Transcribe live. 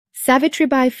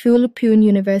Savitribai Phule Pune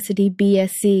University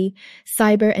BSc,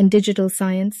 Cyber and Digital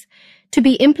Science, to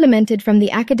be implemented from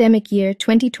the academic year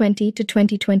 2020 to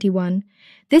 2021.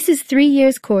 This is 3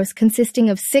 years course consisting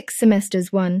of 6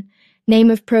 semesters. 1. Name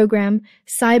of program,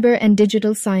 Cyber and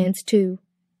Digital Science. 2.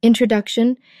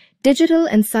 Introduction. Digital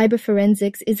and cyber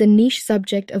forensics is a niche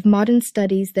subject of modern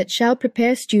studies that shall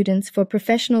prepare students for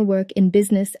professional work in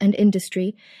business and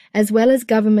industry, as well as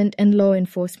government and law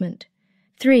enforcement.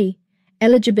 3.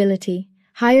 Eligibility.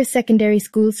 Higher secondary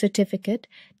school certificate,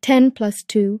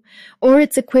 10+2, or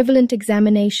its equivalent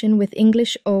examination with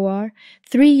English OR,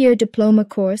 3-year diploma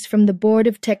course from the Board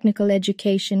of Technical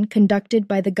Education conducted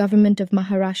by the Government of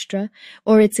Maharashtra,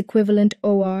 or its equivalent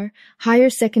OR, higher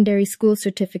secondary school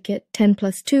certificate,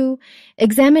 10+2,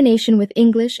 examination with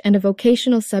English and a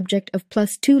vocational subject of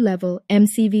 +2 level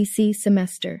MCVC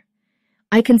semester.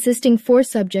 I consisting 4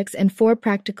 subjects and 4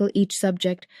 practical each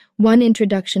subject, 1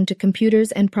 introduction to computers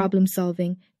and problem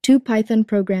solving, 2 Python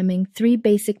programming, 3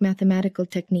 basic mathematical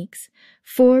techniques,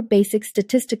 4 basic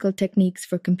statistical techniques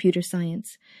for computer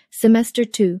science. Semester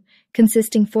 2,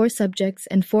 consisting 4 subjects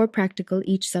and 4 practical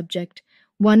each subject,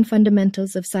 1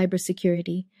 fundamentals of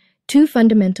cybersecurity, 2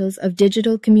 fundamentals of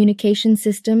digital communication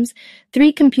systems,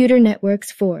 3 computer networks.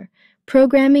 4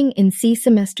 programming in C.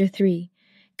 Semester 3.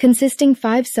 Consisting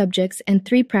 5 subjects and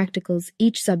 3 practicals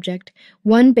each subject,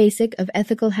 1 basic of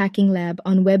ethical hacking lab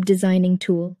on web designing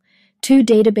tool, 2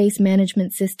 database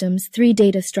management systems, 3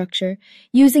 data structure,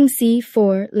 using C.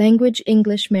 4 language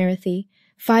English Marathi,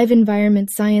 5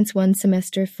 environment science. 1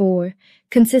 semester 4,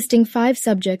 consisting 5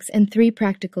 subjects and 3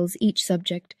 practicals each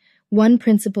subject, 1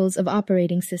 principles of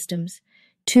operating systems,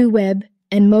 2 web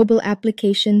and mobile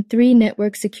application, 3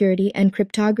 network security and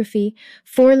cryptography,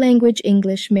 4 language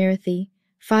English Marathi,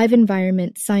 5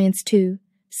 Environment Science. 2,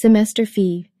 semester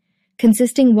fee,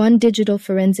 consisting 1 Digital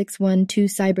Forensics, 1, 2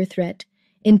 Cyber Threat,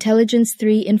 Intelligence,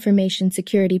 3 Information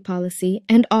Security Policy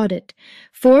and Audit,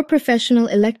 4 Professional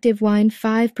Elective Y,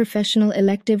 5 Professional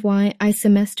Elective Y. I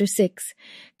semester 6,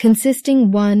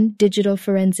 consisting 1 Digital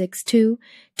Forensics, 2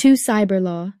 Cyber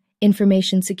Law,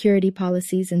 Information Security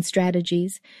Policies and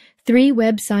Strategies, 3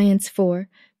 Web Science. 4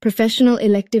 Professional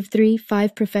Elective 3,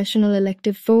 5 Professional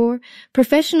Elective 4,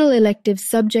 Professional Elective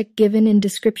subject given in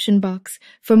description box.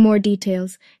 For more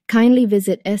details, kindly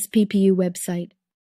visit SPPU website.